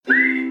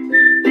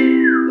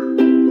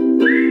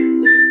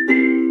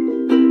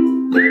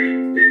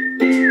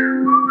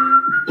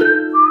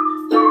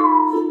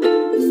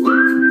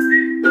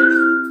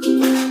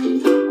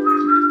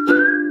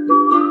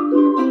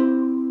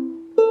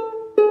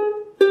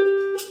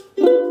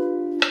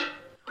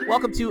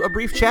Welcome to A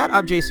Brief Chat.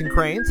 I'm Jason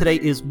Crane. Today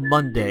is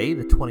Monday,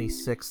 the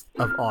 26th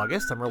of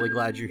August. I'm really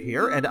glad you're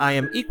here, and I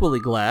am equally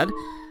glad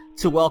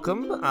to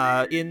welcome,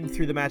 in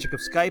through the magic of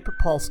Skype,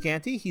 Paul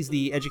Scanty. He's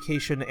the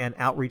Education and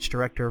Outreach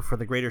Director for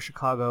the Greater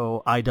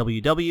Chicago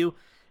IWW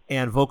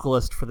and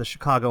vocalist for the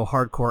Chicago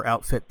hardcore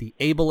outfit, The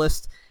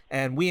Ableist.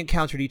 And we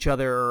encountered each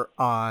other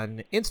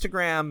on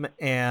Instagram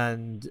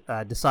and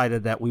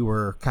decided that we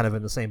were kind of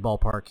in the same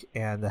ballpark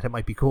and that it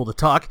might be cool to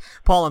talk.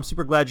 Paul, I'm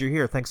super glad you're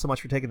here. Thanks so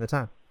much for taking the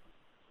time.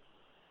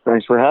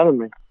 Thanks for having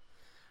me.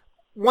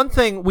 One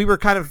thing, we were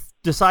kind of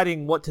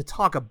deciding what to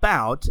talk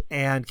about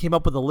and came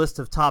up with a list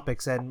of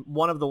topics, and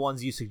one of the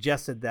ones you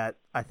suggested that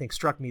I think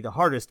struck me the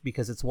hardest,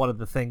 because it's one of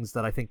the things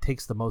that I think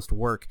takes the most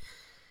work,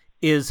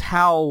 is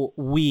how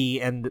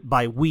we, and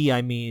by we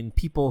I mean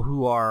people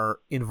who are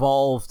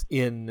involved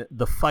in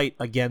the fight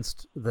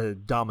against the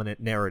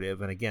dominant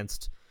narrative and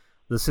against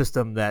the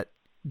system that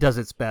does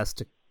its best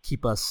to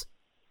keep us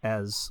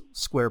as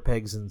square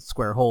pegs in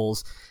square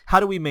holes.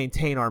 How do we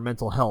maintain our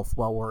mental health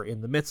while we're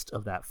in the midst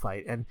of that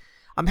fight? And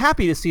I'm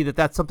happy to see that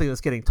that's something that's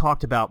getting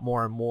talked about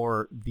more and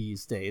more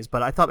these days,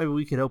 but I thought maybe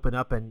we could open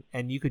up and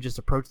you could just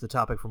approach the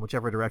topic from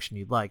whichever direction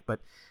you'd like,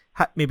 but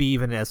maybe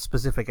even as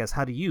specific as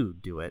how do you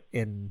do it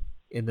in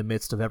the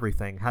midst of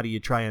everything? How do you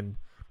try and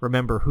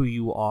remember who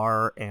you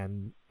are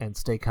and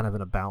stay kind of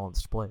in a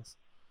balanced place?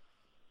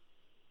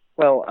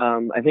 Well,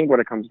 I think what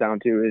it comes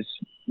down to is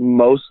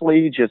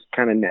mostly just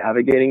kind of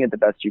navigating it the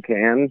best you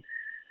can,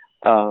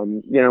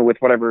 with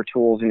whatever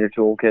tools in your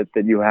toolkit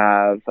that you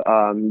have,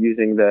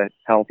 using the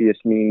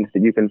healthiest means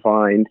that you can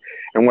find,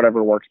 and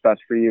whatever works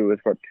best for you is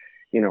what,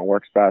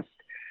 works best.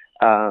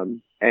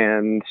 And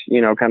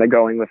kind of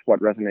going with what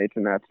resonates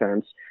in that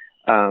sense.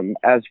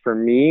 As for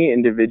me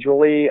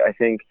individually, I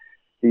think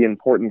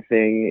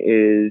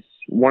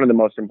one of the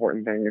most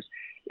important things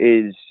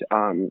is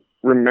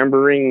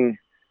remembering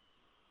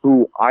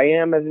who I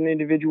am as an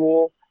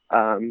individual,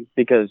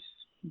 because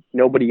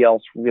nobody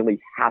else really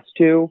has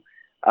to.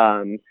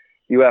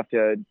 You have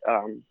to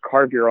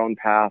carve your own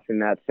path in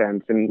that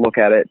sense and look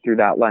at it through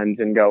that lens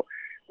and go,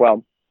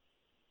 well,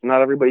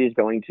 not everybody is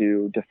going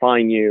to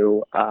define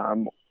you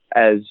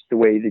as the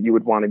way that you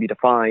would want to be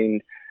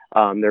defined.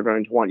 They're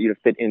going to want you to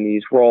fit in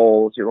these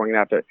roles. You're going to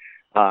have to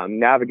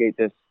navigate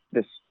this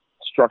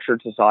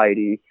structured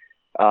society,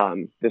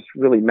 this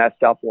really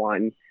messed up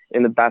one,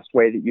 in the best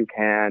way that you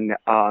can,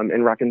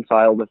 and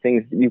reconcile the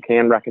things that you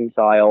can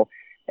reconcile,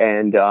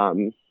 and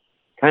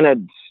kind of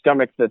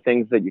stomach the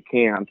things that you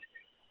can't.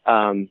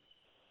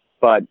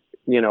 But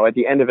at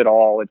the end of it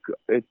all,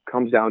 it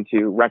comes down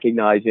to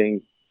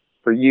recognizing,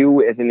 for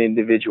you as an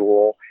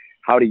individual,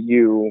 how do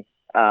you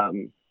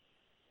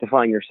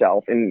define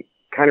yourself, and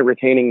kind of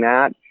retaining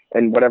that,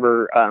 and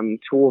whatever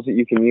tools that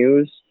you can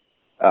use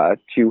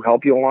to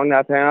help you along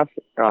that path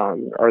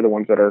are the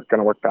ones that are going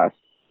to work best.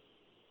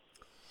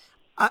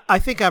 I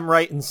think I'm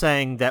right in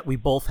saying that we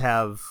both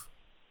have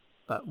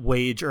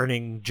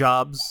wage-earning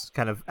jobs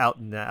kind of out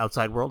in the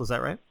outside world. Is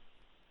that right?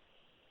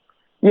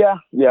 Yeah.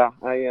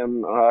 I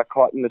am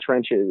caught in the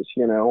trenches,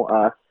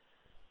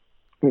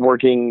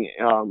 working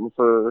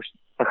for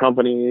a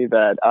company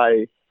that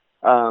I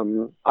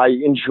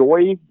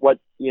enjoy what,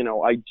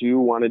 I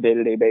do on a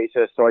day-to-day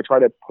basis. So I try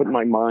to put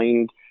my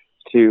mind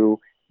to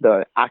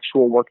the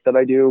actual work that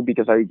I do,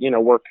 because I,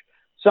 work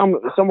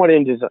somewhat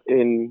in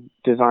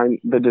design,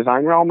 the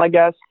design realm, I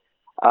guess.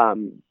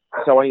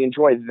 So I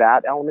enjoy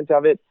that element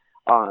of it.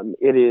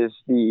 It is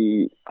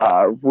the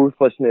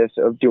ruthlessness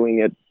of doing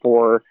it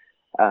for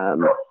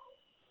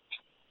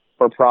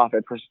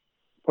profit, for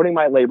putting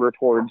my labor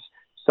towards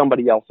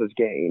somebody else's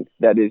gain.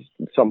 That is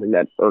something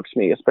that irks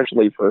me,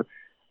 especially for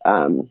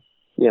a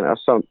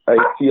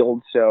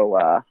field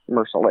so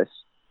merciless.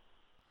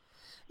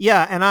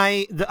 Yeah, and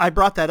I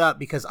brought that up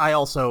because I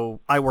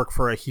work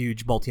for a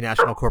huge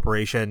multinational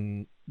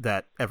corporation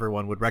that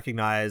everyone would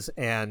recognize,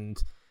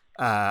 and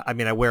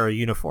I wear a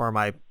uniform,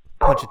 I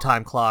punch a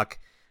time clock,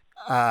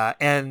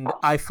 and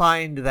I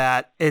find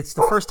that it's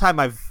the first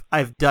time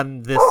I've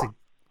done this,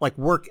 like,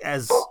 work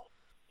as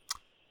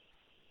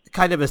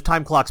kind of as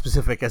time clock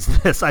specific as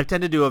this. I've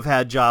tended to have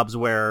had jobs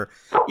where,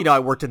 I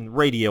worked in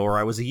radio, or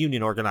I was a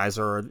union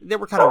organizer, or they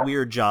were kind of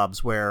weird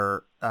jobs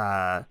where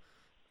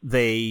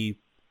they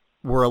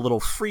were a little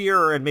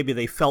freer and maybe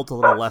they felt a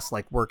little less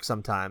like work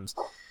sometimes.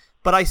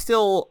 But I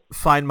still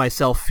find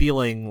myself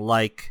feeling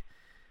like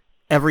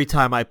every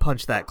time I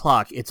punch that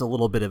clock, it's a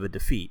little bit of a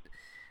defeat.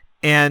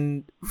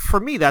 And for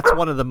me, that's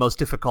one of the most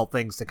difficult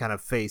things to kind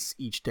of face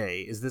each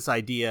day, is this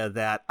idea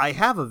that I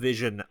have a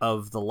vision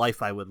of the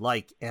life I would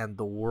like and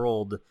the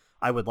world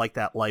I would like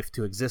that life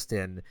to exist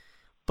in.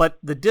 But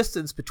the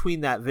distance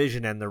between that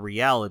vision and the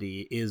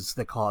reality is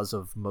the cause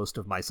of most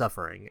of my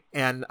suffering.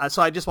 And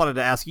so I just wanted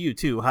to ask you,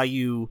 too, how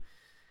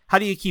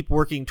do you keep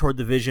working toward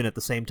the vision at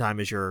the same time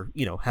as you're,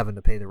 having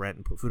to pay the rent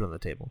and put food on the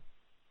table?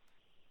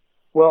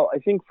 Well, I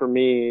think for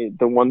me,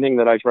 the one thing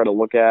that I try to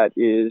look at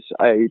is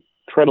I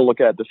try to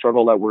look at the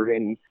struggle that we're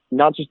in,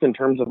 not just in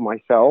terms of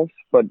myself,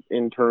 but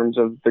in terms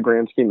of the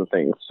grand scheme of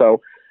things.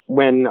 So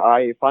when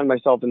I find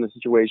myself in the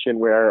situation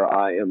where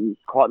I am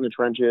caught in the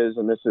trenches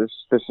and this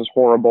is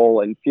horrible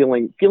and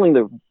feeling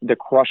the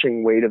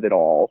crushing weight of it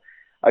all,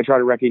 I try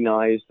to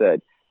recognize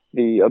that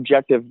the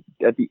objective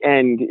at the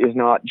end is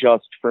not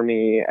just for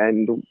me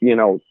and,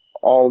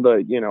 all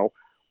the,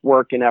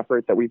 work and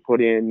effort that we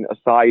put in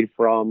aside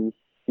from,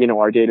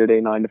 our day-to-day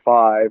 9 to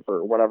 5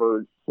 or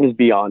whatever is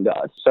beyond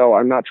us. So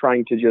I'm not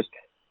trying to just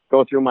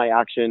go through my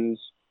actions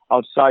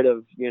outside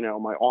of,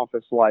 my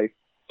office life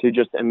to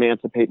just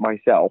emancipate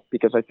myself,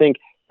 because I think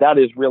that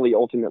is really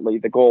ultimately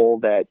the goal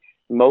that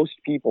most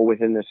people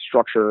within this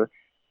structure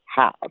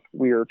have.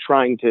 We are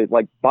trying to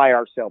buy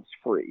ourselves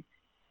free.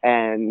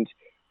 And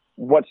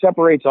what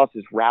separates us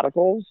as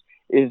radicals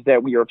is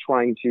that we are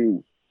trying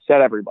to set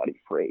everybody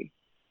free,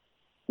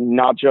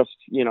 not just,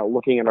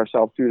 looking at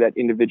ourselves through that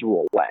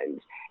individual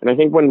lens. And I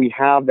think when we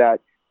have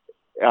that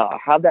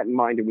in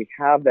mind and we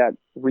have that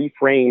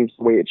reframed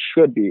the way it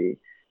should be,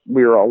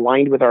 we're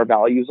aligned with our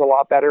values a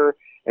lot better,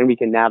 and we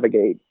can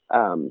navigate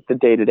the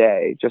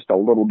day-to-day just a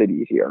little bit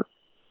easier.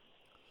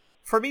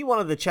 For me, one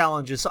of the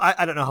challenges,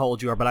 I don't know how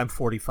old you are, but I'm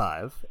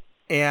 45.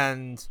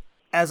 And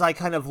as I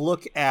kind of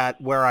look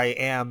at where I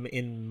am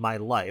in my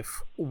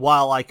life,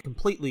 while I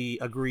completely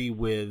agree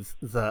with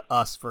the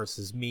us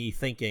versus me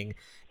thinking,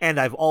 and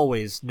I've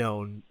always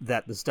known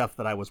that the stuff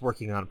that I was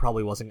working on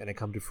probably wasn't going to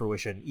come to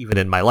fruition even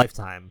in my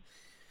lifetime.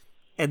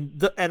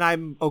 And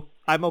I'm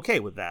okay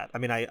with that. I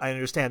mean, I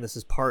understand this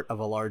is part of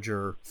a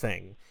larger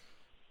thing.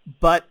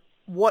 But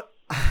what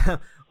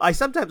I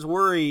sometimes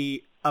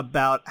worry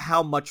about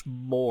how much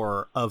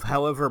more of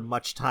however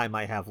much time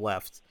I have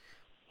left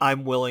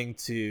I'm willing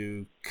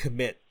to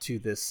commit to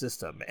this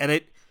system.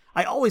 And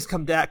I always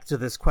come back to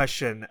this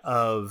question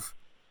of,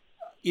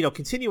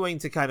 continuing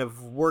to kind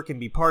of work and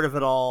be part of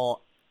it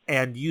all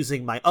and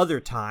using my other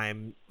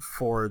time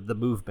for the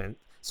movement,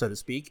 so to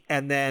speak.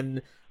 And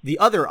then an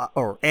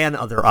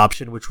other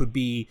option, which would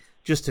be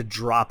just to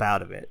drop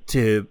out of it,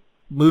 to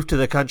move to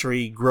the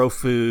country, grow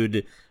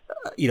food,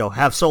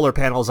 have solar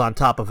panels on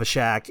top of a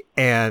shack,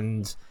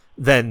 and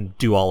then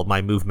do all of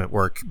my movement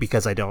work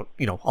because I don't,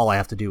 all I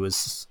have to do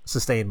is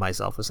sustain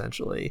myself,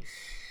 essentially.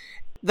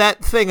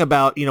 That thing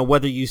about,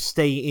 whether you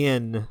stay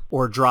in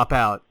or drop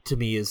out, to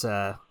me is,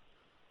 I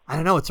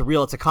don't know, it's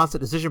a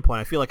constant decision point.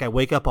 I feel like I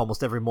wake up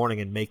almost every morning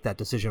and make that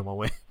decision one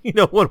way,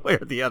 one way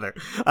or the other.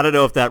 I don't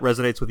know if that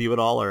resonates with you at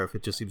all or if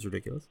it just seems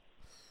ridiculous.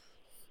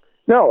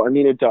 No, I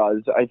mean, it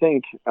does. I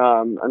think,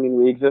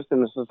 we exist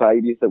in the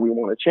societies that we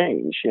want to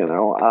change,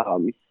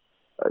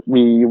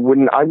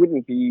 I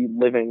wouldn't be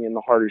living in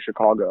the heart of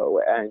Chicago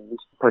and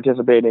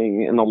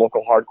participating in the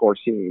local hardcore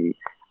scene,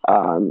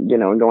 and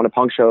going to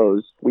punk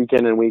shows week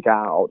in and week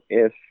out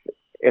if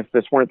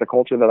this weren't the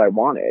culture that I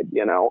wanted,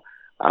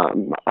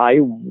 I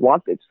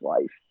want this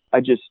life.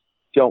 I just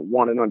don't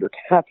want it under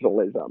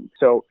capitalism.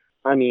 So,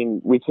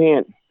 we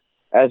can't,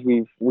 as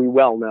we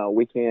well know,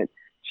 we can't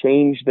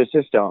change the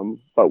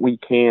system, but we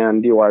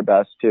can do our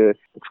best to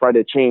try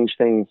to change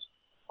things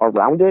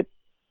around it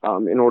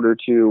in order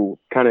to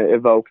kind of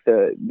evoke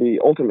the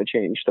ultimate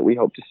change that we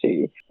hope to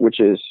see, which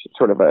is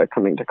sort of a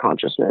coming to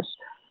consciousness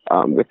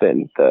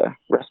within the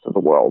rest of the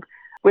world.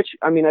 Which,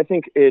 I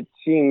think it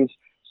seems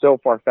so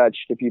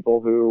far-fetched to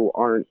people who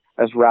aren't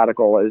as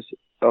radical as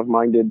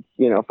of-minded,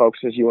 folks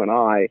as you and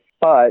I,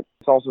 but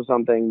it's also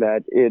something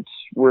that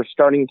we're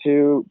starting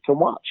to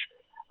watch.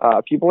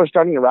 People are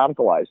starting to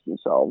radicalize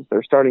themselves.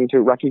 They're starting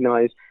to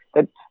recognize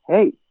that,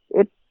 hey,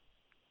 it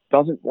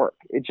doesn't work.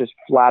 It just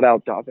flat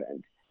out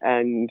doesn't.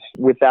 And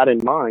with that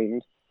in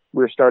mind,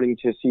 we're starting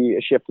to see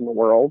a shift in the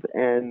world.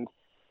 And,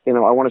 I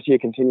want to see a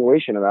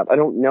continuation of that. I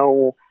don't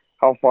know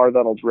how far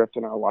that'll drift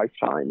in our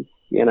lifetime,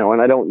 and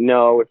I don't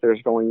know if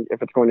it's going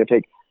to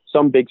take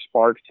some big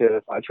spark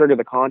to trigger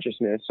the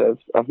consciousness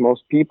of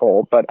most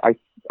people. But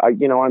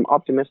I'm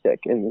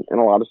optimistic in a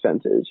lot of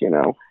senses.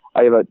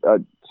 I have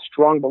a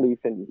strong belief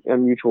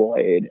in mutual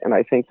aid, and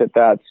I think that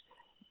that's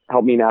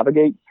helped me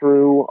navigate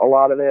through a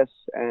lot of this,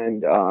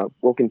 and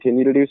will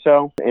continue to do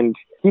so, and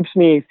keeps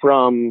me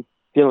from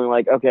feeling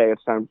like, okay,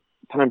 it's time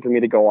for me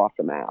to go off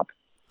the map.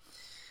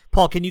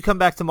 Paul, can you come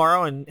back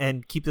tomorrow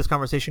and keep this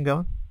conversation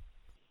going?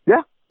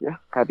 Yeah,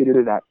 happy to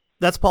do that.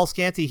 That's Paul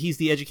Scanty. He's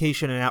the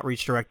Education and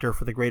Outreach Director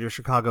for the Greater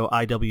Chicago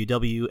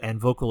IWW and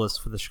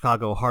vocalist for the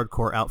Chicago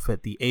hardcore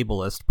outfit, The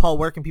Ableist. Paul,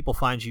 where can people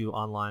find you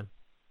online?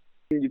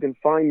 You can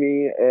find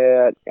me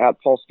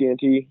at Paul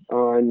Scanty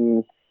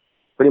on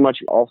pretty much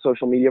all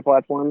social media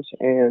platforms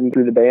and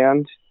through the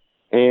band,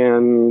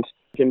 and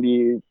can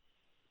be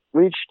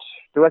reached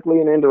directly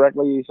and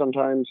indirectly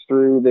sometimes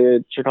through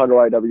the Chicago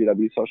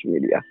IWW social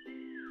media.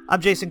 I'm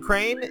Jason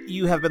Crane.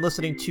 You have been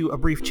listening to A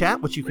Brief Chat,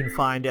 which you can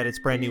find at its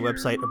brand new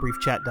website,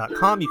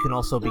 abriefchat.com. You can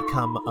also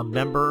become a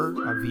member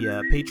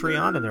via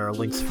Patreon, and there are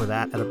links for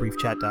that at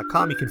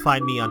abriefchat.com. You can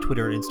find me on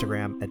Twitter and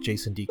Instagram at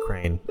Jason D.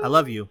 Crane. I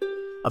love you.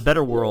 A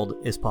better world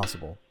is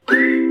possible.